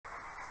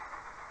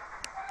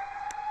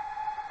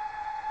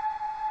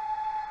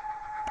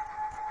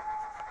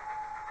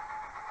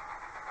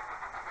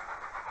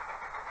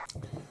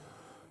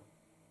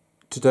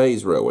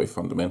Today's Railway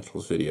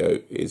Fundamentals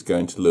video is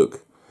going to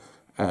look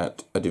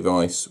at a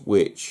device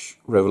which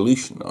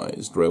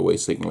revolutionised railway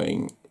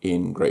signalling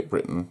in Great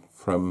Britain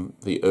from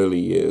the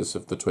early years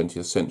of the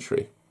 20th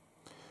century.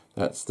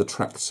 That's the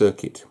track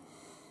circuit.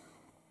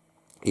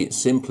 In its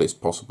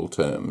simplest possible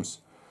terms,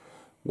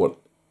 what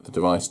the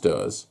device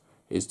does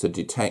is to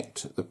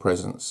detect the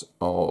presence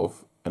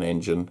of an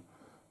engine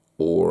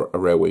or a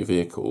railway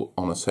vehicle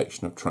on a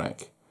section of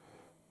track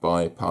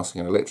by passing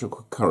an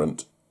electrical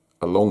current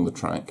along the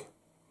track,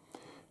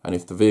 and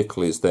if the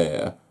vehicle is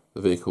there, the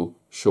vehicle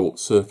short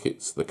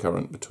circuits the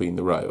current between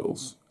the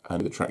rails,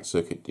 and the track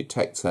circuit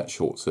detects that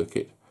short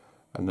circuit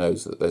and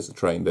knows that there's a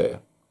train there.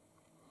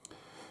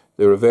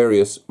 There are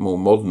various more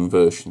modern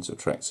versions of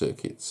track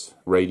circuits,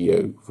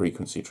 radio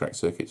frequency track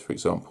circuits for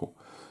example,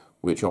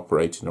 which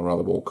operate in a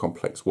rather more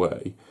complex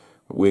way.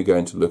 But we're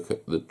going to look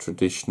at the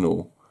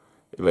traditional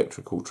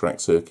electrical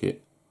track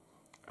circuit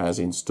as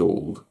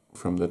installed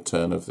from the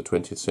turn of the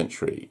 20th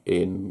century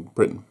in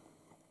Britain.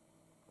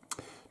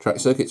 Track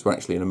circuits were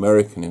actually an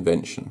American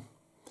invention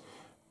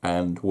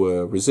and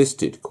were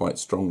resisted quite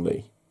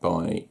strongly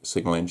by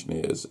signal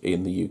engineers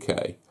in the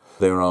UK.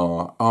 There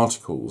are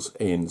articles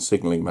in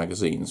signalling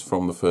magazines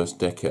from the first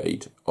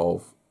decade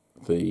of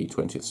the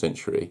 20th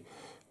century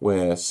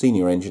where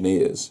senior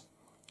engineers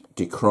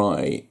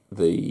decry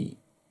the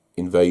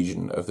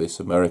invasion of this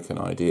American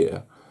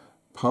idea,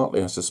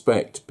 partly I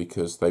suspect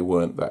because they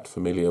weren't that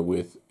familiar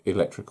with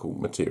electrical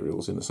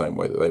materials in the same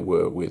way that they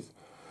were with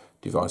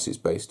devices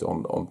based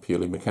on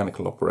purely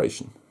mechanical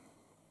operation.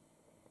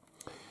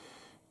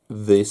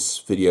 This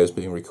video is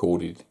being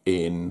recorded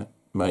in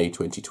May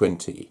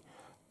 2020,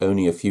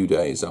 only a few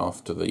days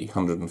after the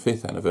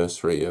 105th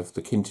anniversary of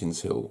the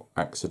Kintins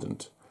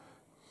accident,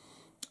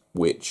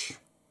 which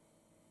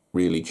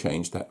really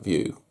changed that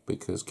view,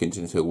 because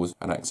Kintins was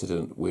an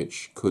accident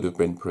which could have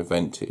been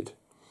prevented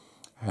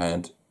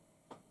had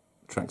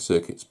track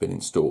circuits been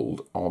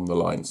installed on the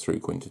lines through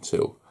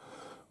Kintins,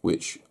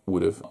 which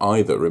would have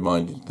either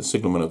reminded the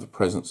signalman of the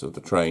presence of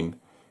the train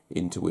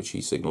into which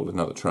he signalled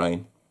another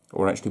train,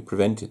 or actually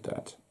prevented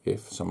that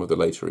if some of the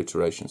later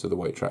iterations of the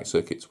way track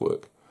circuits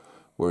work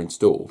were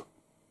installed.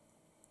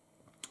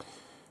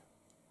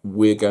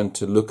 We're going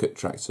to look at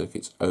track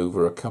circuits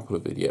over a couple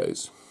of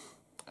videos,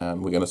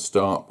 and we're going to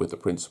start with the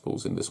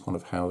principles in this one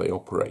of how they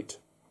operate.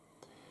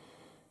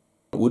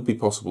 It would be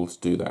possible to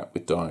do that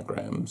with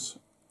diagrams.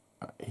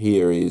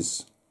 Here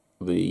is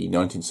the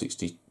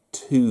 1962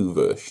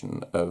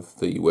 version of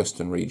the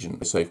Western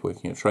Region Safe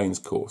Working of Trains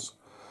course,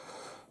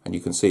 and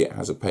you can see it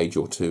has a page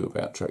or two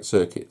about track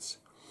circuits,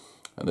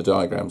 and the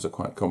diagrams are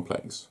quite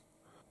complex.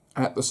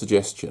 At the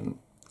suggestion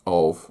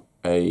of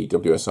a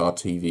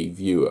WSR-TV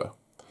viewer,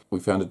 we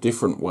found a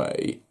different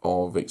way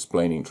of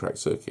explaining track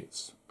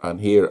circuits, and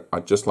here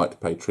I'd just like to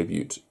pay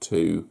tribute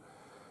to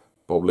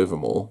Bob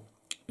Livermore,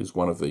 who's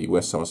one of the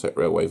West Somerset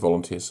Railway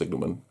volunteer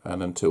signalmen,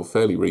 and until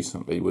fairly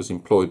recently was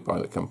employed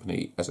by the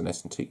company as an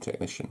S&T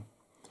technician.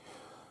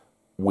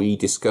 We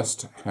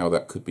discussed how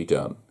that could be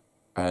done,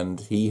 and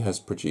he has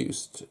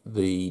produced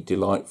the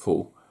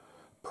delightful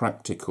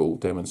practical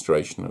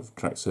demonstration of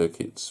track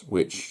circuits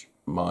which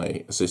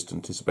my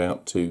assistant is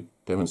about to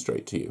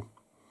demonstrate to you.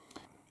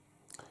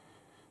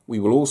 We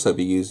will also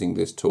be using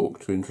this talk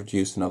to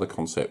introduce another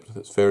concept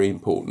that's very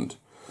important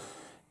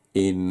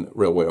in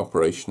railway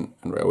operation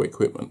and railway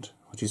equipment,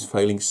 which is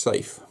failing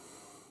safe.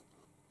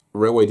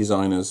 Railway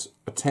designers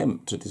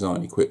attempt to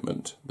design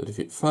equipment that, if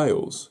it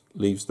fails,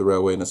 leaves the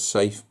railway in a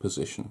safe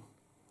position,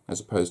 as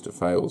opposed to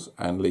fails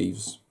and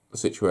leaves the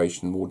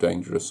situation more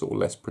dangerous or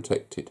less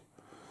protected.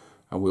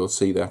 And we'll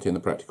see that in the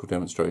practical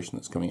demonstration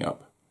that's coming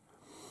up.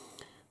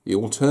 The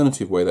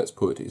alternative way that's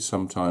put is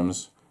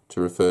sometimes to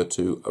refer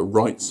to a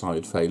right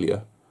side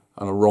failure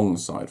and a wrong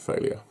side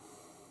failure.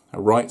 A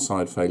right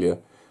side failure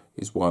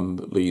is one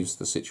that leaves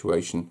the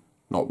situation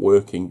not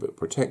working but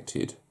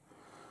protected,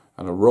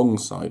 and a wrong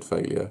side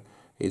failure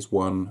is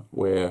one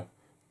where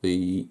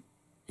the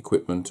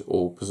equipment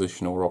or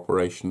position or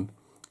operation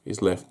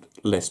is left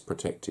less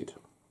protected.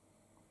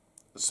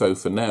 So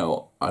for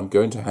now, I'm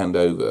going to hand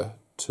over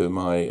to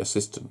my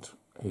assistant,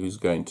 who's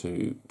going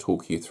to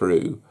talk you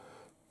through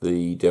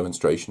the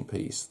demonstration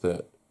piece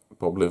that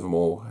Bob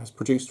Livermore has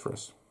produced for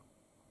us.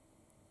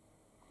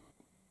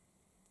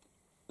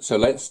 So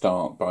let's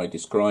start by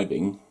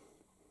describing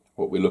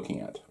what we're looking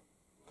at.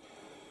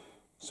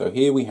 So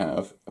here we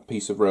have a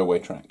piece of railway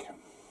track,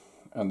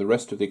 and the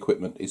rest of the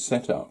equipment is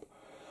set up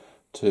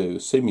to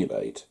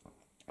simulate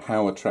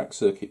how a track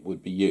circuit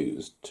would be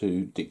used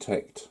to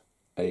detect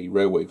a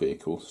railway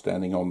vehicle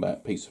standing on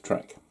that piece of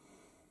track.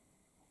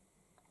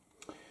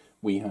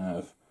 We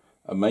have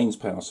a mains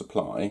power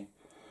supply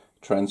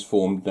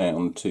transformed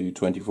down to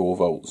 24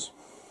 volts,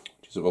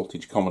 which is a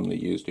voltage commonly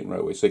used in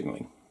railway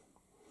signalling.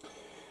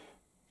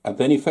 And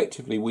then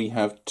effectively we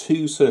have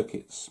two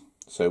circuits.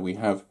 So we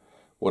have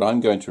what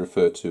I'm going to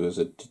refer to as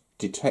a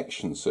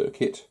detection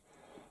circuit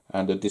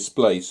and a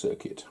display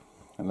circuit.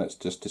 And let's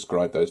just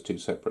describe those two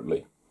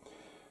separately.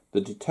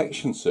 The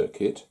detection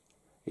circuit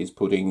is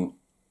putting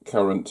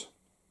current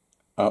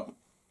up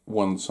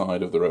one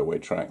side of the railway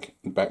track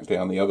and back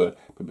down the other.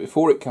 But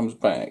before it comes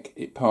back,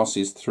 it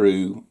passes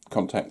through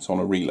contacts on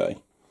a relay,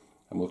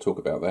 and we'll talk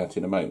about that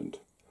in a moment.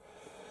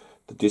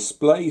 The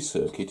display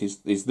circuit is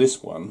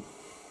this one,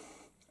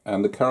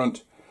 and the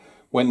current,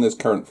 when there's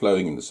current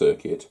flowing in the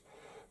circuit,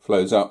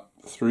 flows up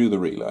through the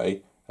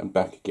relay and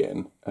back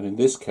again, and in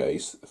this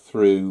case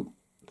through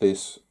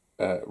this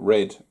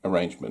red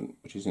arrangement,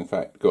 which is in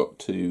fact got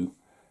two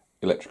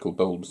electrical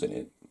bulbs in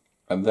it,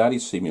 and that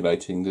is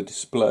simulating the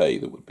display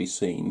that would be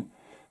seen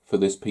for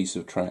this piece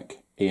of track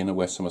in a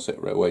West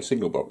Somerset Railway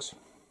signal box.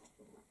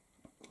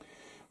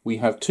 We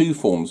have two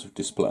forms of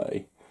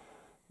display.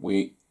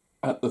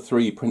 At the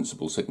three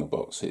principal signal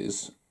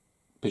boxes,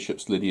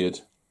 Bishop's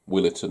Lydeard,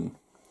 Willerton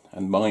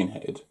and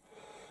Minehead,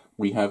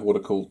 we have what are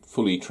called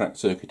fully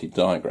track-circuited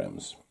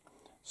diagrams.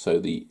 So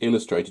the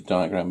illustrated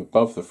diagram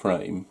above the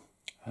frame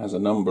has a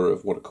number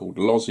of what are called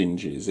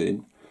lozenges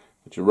in,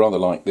 which are rather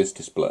like this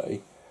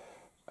display,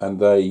 and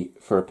they,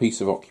 for a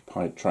piece of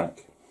occupied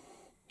track,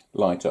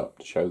 light up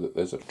to show that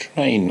there's a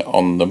train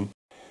on them.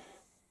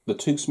 The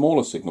two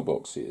smaller signal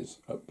boxes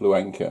at Blue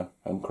Anchor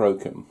and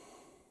Crocombe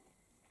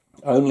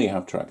only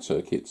have track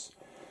circuits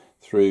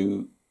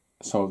through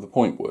some of the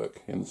point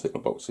work in the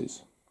signal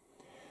boxes,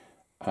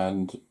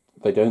 and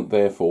they don't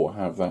therefore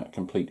have that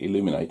complete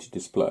illuminated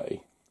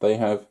display. They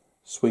have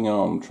swing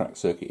arm track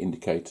circuit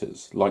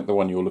indicators, like the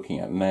one you're looking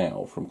at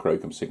now from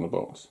Crocombe signal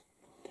box,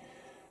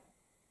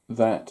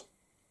 that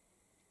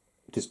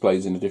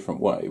displays in a different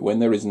way. When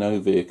there is no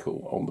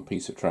vehicle on the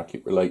piece of track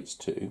it relates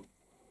to,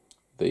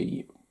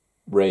 the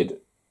red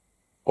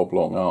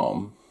oblong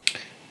arm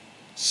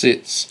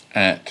sits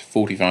at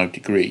 45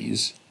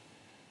 degrees,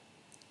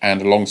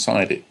 and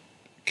alongside it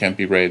can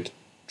be read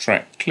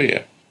track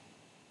clear.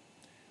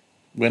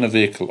 When a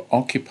vehicle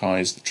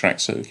occupies the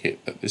track circuit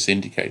that this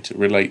indicator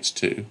relates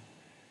to,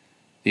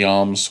 the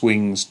arm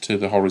swings to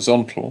the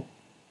horizontal,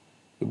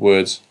 the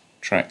words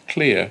track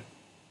clear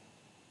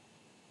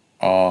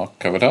are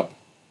covered up,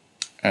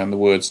 and the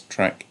words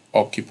track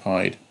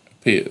occupied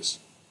appears.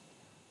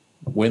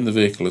 When the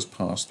vehicle has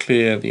passed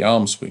clear, the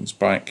arm swings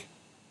back,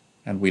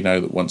 and we know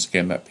that once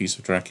again that piece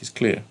of track is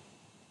clear.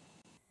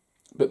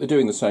 But they're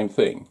doing the same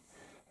thing.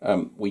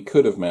 We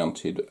could have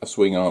mounted a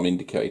swing arm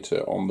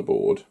indicator on the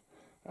board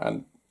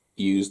and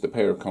used the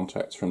pair of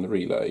contacts from the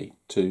relay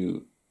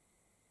to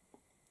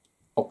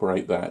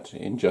operate that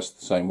in just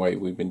the same way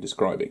we've been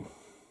describing.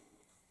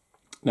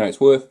 Now it's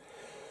worth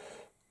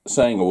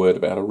saying a word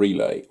about a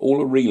relay.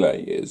 All a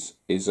relay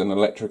is an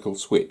electrical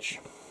switch,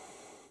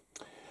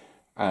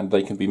 and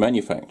they can be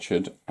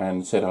manufactured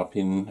and set up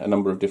in a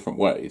number of different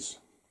ways.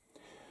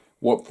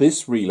 What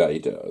this relay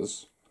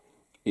does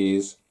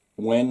is,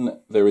 when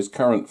there is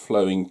current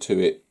flowing to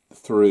it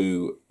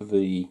through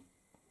the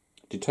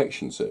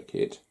detection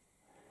circuit,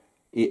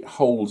 it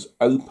holds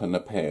open a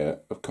pair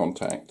of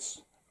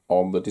contacts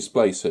on the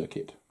display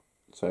circuit.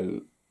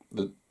 So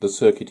the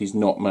circuit is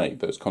not made,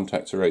 those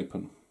contacts are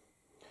open.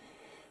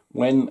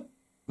 When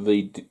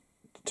the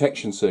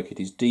detection circuit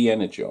is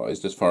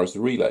de-energized as far as the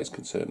relay is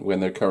concerned, when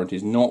their current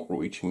is not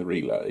reaching the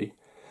relay,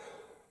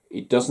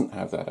 it doesn't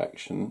have that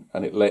action,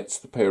 and it lets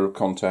the pair of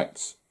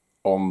contacts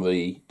on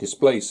the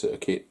display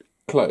circuit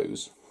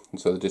close, and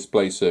so the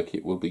display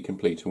circuit will be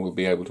complete and will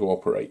be able to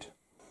operate.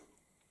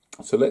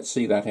 So let's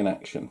see that in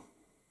action.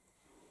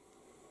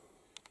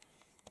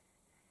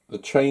 The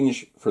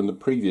change from the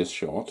previous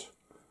shot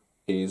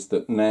is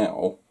that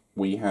now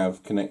we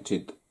have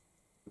connected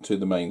to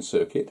the main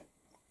circuit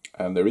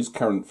and there is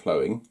current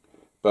flowing,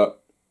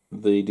 but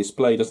the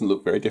display doesn't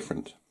look very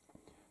different,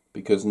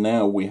 because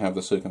now we have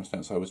the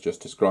circumstance I was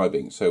just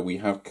describing. So we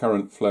have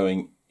current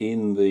flowing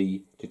in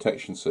the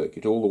detection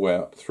circuit all the way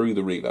up through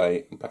the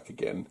relay and back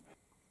again,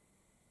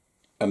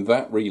 and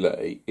that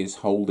relay is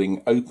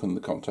holding open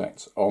the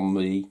contacts on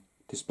the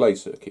display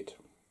circuit.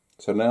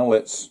 So now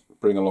let's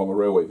bring along a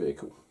railway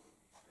vehicle.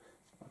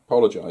 I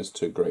apologise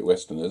to Great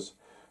Westerners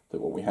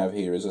that what we have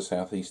here is a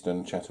South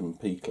Eastern Chatham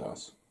P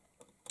class.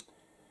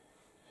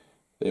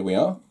 There we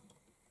are.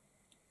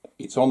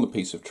 It's on the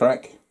piece of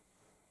track,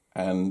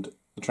 and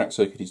the track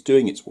circuit is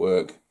doing its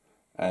work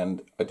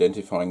and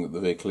identifying that the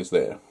vehicle is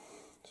there.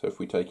 So if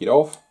we take it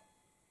off,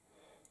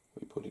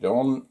 we put it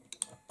on,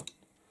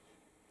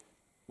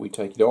 we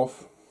take it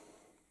off,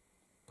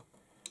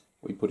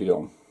 we put it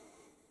on.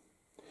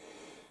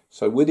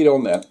 So with it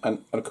on there,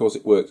 and of course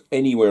it works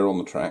anywhere on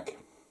the track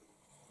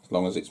as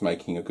long as it's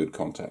making a good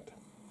contact.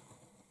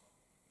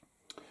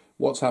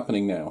 What's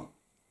happening now?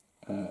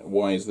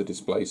 Why is the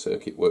display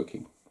circuit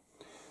working?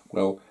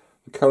 Well,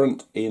 the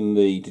current in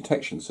the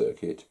detection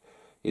circuit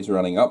is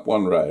running up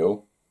one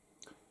rail,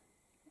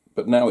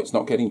 but now it's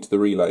not getting to the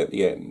relay at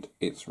the end.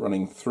 It's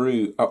running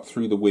up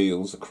through the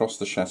wheels, across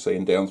the chassis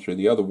and down through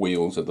the other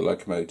wheels of the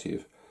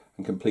locomotive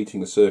and completing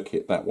the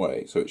circuit that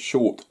way. So it's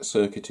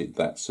short-circuited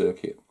that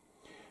circuit.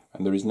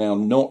 And there is now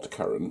not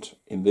current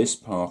in this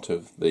part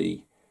of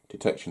the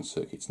detection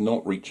circuit. It's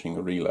not reaching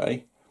the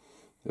relay.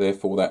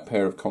 Therefore, that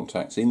pair of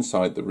contacts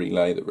inside the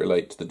relay that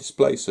relate to the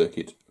display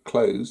circuit are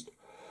closed,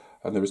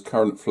 and there is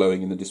current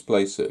flowing in the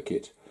display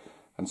circuit.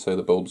 and so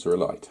the bulbs are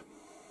alight.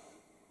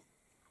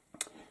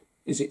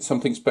 Is it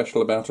something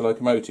special about a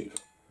locomotive?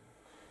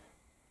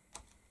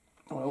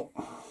 Well,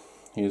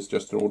 here's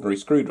just an ordinary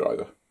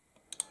screwdriver,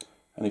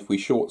 and if we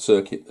short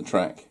circuit the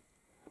track,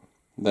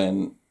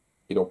 then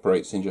it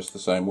operates in just the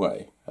same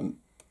way, and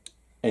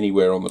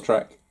anywhere on the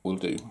track will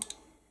do.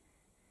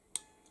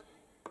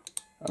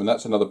 I mean,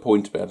 that's another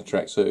point about a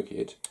track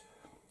circuit,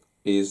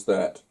 is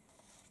that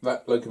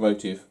that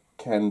locomotive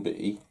can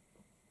be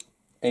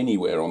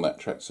anywhere on that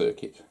track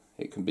circuit.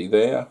 It can be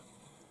there,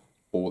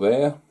 or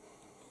there,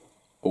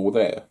 or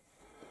there.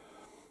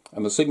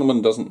 And the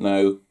signalman doesn't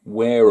know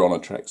where on a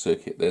track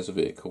circuit there's a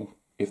vehicle,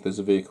 if there's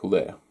a vehicle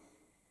there.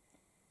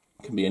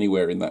 It can be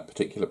anywhere in that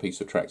particular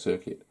piece of track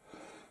circuit.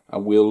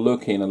 And we'll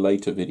look in a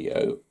later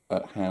video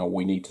at how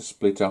we need to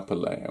split up a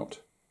layout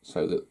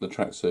so that the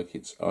track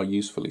circuits are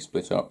usefully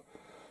split up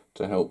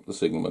to help the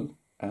signalman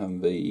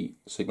and the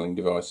signalling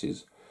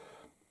devices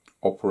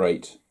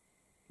operate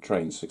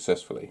trains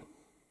successfully.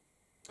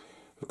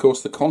 Of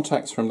course, the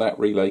contacts from that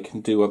relay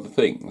can do other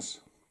things.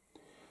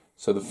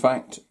 So the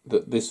fact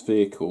that this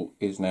vehicle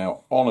is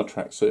now on a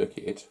track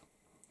circuit,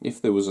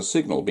 if there was a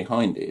signal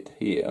behind it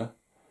here,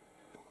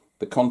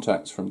 the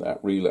contacts from that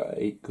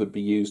relay could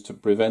be used to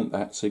prevent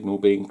that signal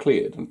being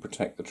cleared and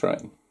protect the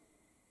train.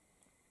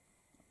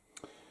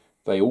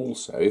 They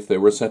also, if there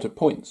were a set of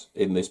points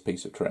in this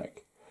piece of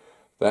track,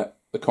 that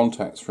the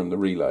contacts from the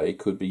relay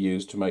could be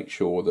used to make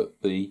sure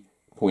that the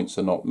points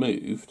are not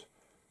moved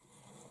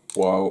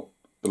while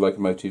the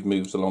locomotive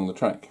moves along the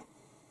track.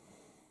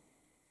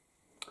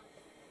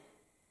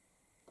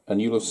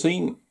 And you'll have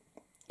seen,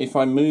 if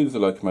I move the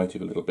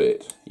locomotive a little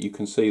bit, you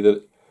can see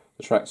that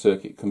the track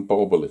circuit can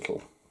bob a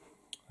little,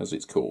 as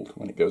it's called,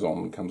 when it goes on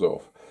and comes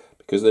off,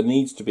 because there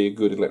needs to be a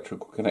good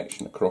electrical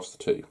connection across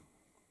the two.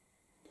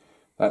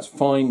 That's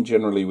fine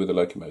generally with a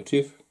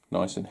locomotive,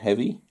 nice and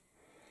heavy.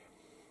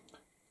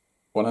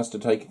 One has to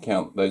take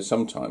account, though,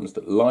 sometimes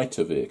that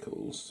lighter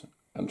vehicles,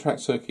 and track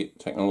circuit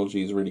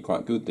technology is really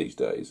quite good these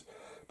days,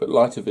 but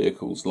lighter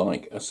vehicles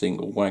like a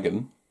single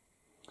wagon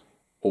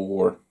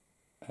or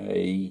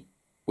a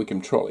Wickham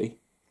trolley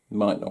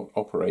might not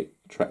operate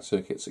the track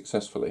circuit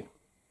successfully,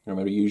 and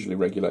there are usually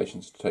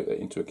regulations to take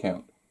that into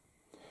account.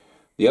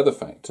 The other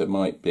factor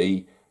might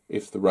be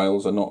if the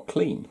rails are not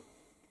clean,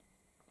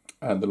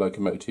 and the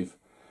locomotive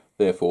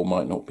therefore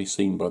might not be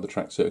seen by the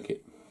track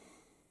circuit.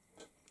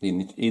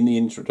 In the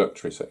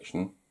introductory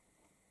section,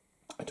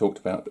 I talked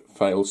about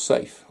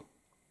fail-safe,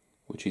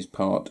 which is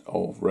part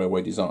of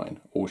railway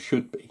design, or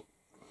should be.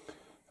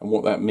 And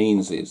what that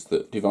means is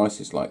that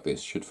devices like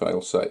this should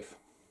fail safe.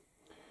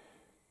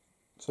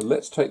 So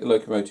let's take the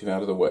locomotive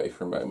out of the way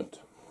for a moment.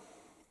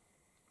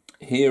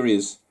 Here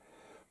is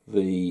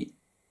the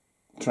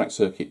track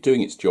circuit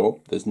doing its job.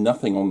 There's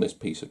nothing on this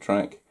piece of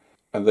track,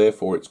 and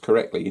therefore it's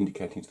correctly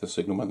indicating to the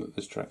signalman that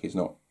this track is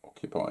not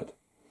occupied.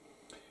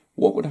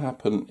 What would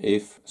happen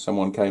if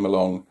someone came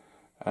along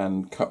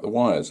and cut the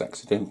wires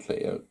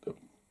accidentally?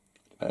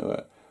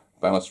 A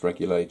ballast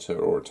regulator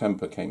or a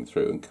temper came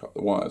through and cut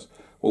the wires.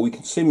 Well, we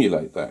can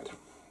simulate that.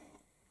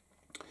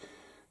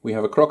 We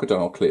have a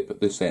crocodile clip at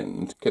this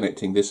end,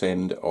 connecting this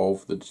end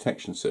of the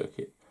detection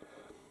circuit.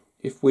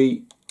 If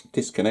we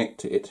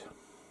disconnect it,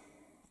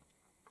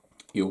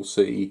 you'll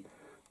see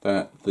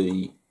that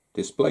the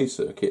display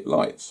circuit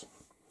lights.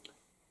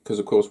 Because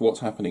of course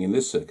what's happening in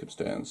this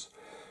circumstance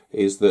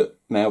is that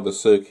now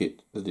the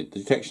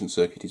detection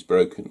circuit is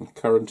broken,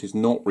 current is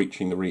not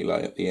reaching the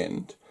relay at the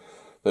end,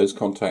 those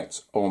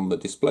contacts on the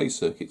display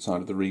circuit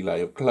side of the relay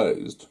have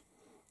closed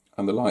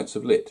and the lights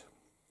have lit.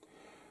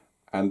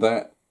 And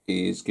that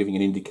is giving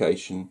an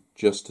indication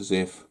just as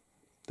if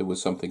there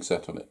was something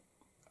set on it.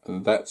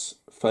 And that's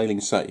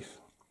failing safe,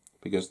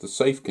 because the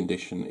safe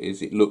condition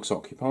is it looks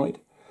occupied,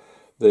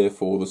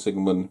 therefore the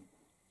signalman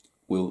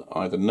will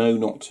either know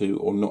not to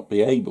or not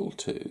be able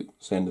to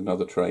send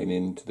another train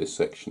into this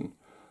section,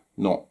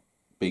 not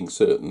being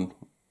certain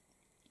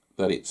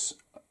that it's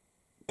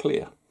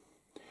clear.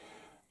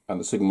 And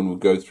the signalman would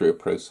go through a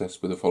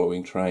process with the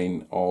following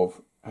train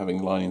of having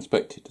the line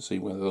inspected to see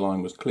whether the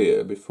line was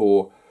clear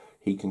before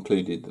he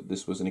concluded that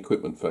this was an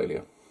equipment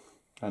failure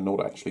and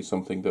not actually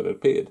something that had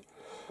appeared.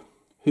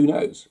 Who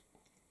knows?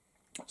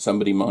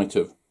 Somebody might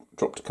have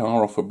dropped a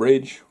car off a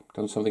bridge,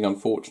 done something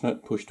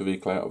unfortunate, pushed a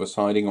vehicle out of a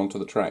siding onto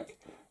the track.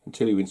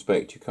 Until you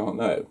inspect, you can't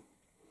know.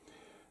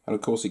 And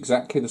of course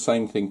exactly the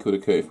same thing could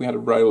occur if we had a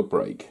rail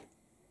break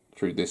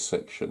through this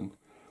section.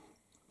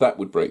 That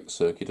would break the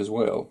circuit as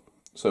well.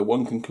 So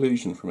one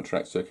conclusion from a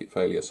track circuit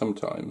failure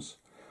sometimes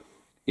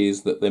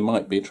is that there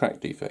might be a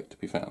track defect to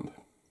be found.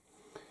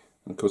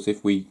 And of course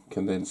if we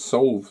can then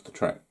solve the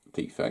track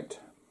defect,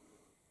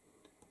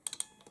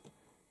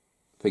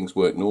 things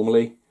work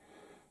normally.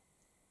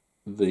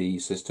 The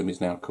system is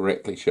now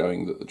correctly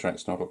showing that the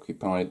track's not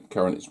occupied,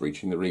 current is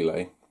reaching the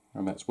relay,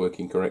 and that's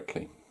working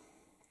correctly.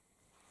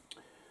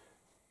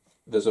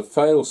 There's a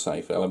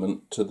fail-safe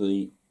element to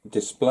the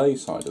display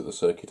side of the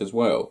circuit as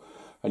well,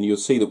 and you'll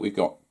see that we've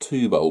got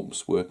two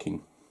bulbs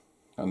working,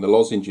 and the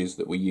lozenges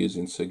that we use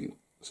in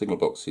signal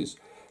boxes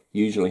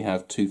usually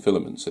have two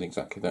filaments in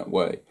exactly that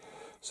way,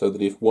 so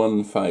that if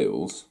one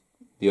fails,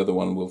 the other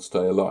one will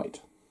stay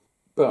alight.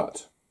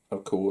 But,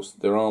 of course,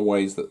 there are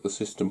ways that the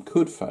system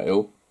could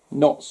fail,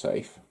 not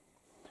safe.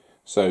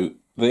 So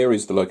there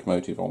is the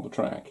locomotive on the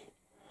track.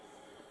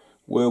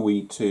 Were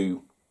we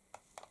to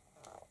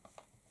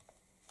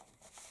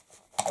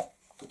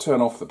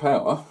turn off the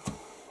power,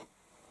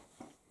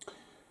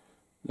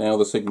 now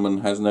the signalman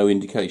has no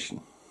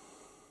indication.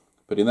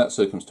 But in that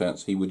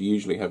circumstance, he would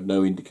usually have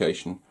no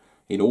indication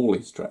in all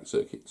his track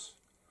circuits.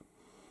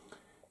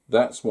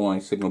 That's why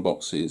signal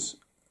boxes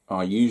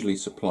are usually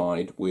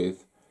supplied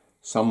with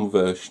some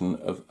version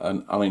of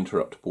an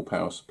uninterruptible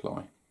power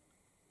supply.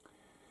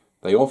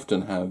 They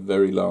often have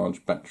very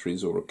large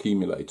batteries or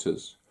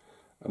accumulators,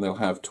 and they'll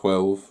have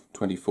 12,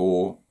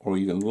 24 or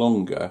even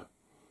longer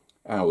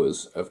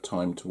hours of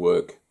time to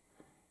work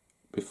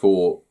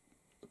before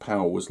the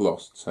power was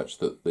lost, such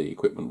that the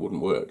equipment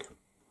wouldn't work.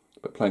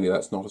 But plainly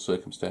that's not a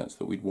circumstance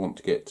that we'd want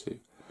to get to,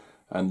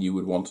 and you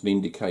would want an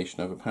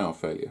indication of a power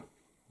failure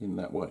in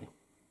that way.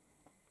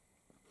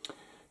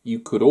 You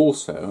could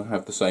also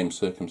have the same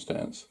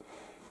circumstance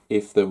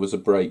if there was a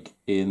break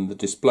in the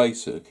display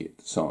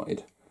circuit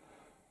side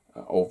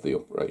of the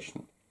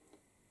operation.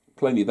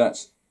 Plainly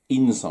that's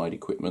inside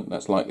equipment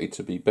that's likely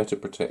to be better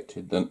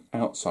protected than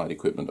outside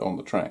equipment on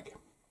the track,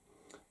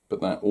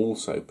 but that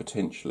also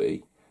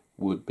potentially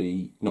would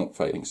be not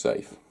failing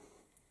safe.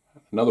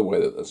 Another way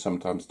that that's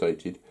sometimes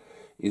stated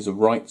is a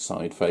right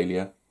side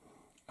failure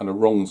and a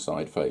wrong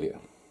side failure.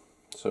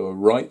 So a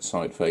right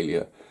side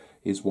failure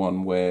is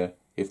one where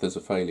if there's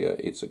a failure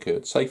it's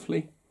occurred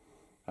safely,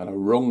 and a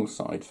wrong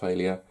side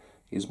failure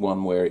is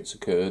one where it's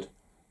occurred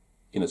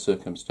in a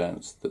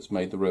circumstance that's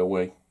made the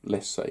railway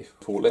less safe.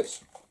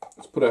 Let's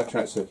put our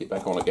track circuit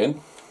back on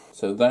again.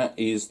 So that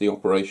is the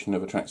operation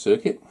of a track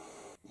circuit.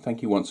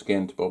 Thank you once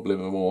again to Bob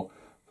Livermore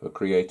for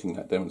creating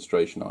that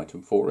demonstration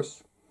item for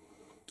us.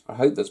 I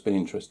hope that's been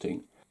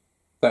interesting.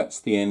 That's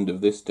the end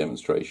of this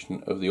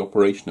demonstration of the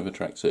operation of a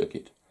track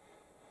circuit.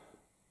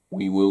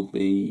 We will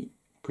be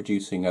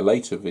producing a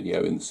later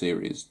video in the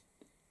series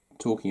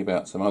talking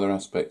about some other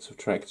aspects of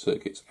track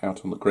circuits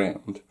out on the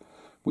ground,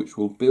 which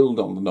will build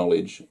on the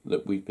knowledge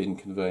that we've been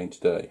conveying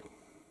today.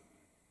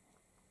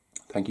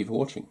 Thank you for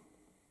watching.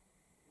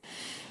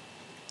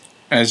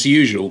 As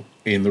usual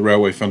in the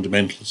Railway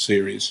Fundamentals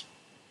series,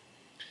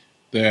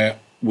 there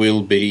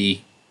will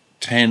be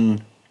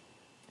 10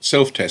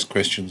 self-test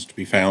questions to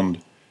be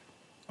found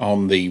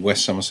on the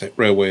West Somerset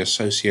Railway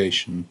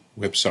Association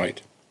website.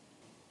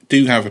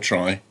 Do have a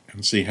try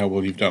and see how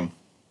well you've done.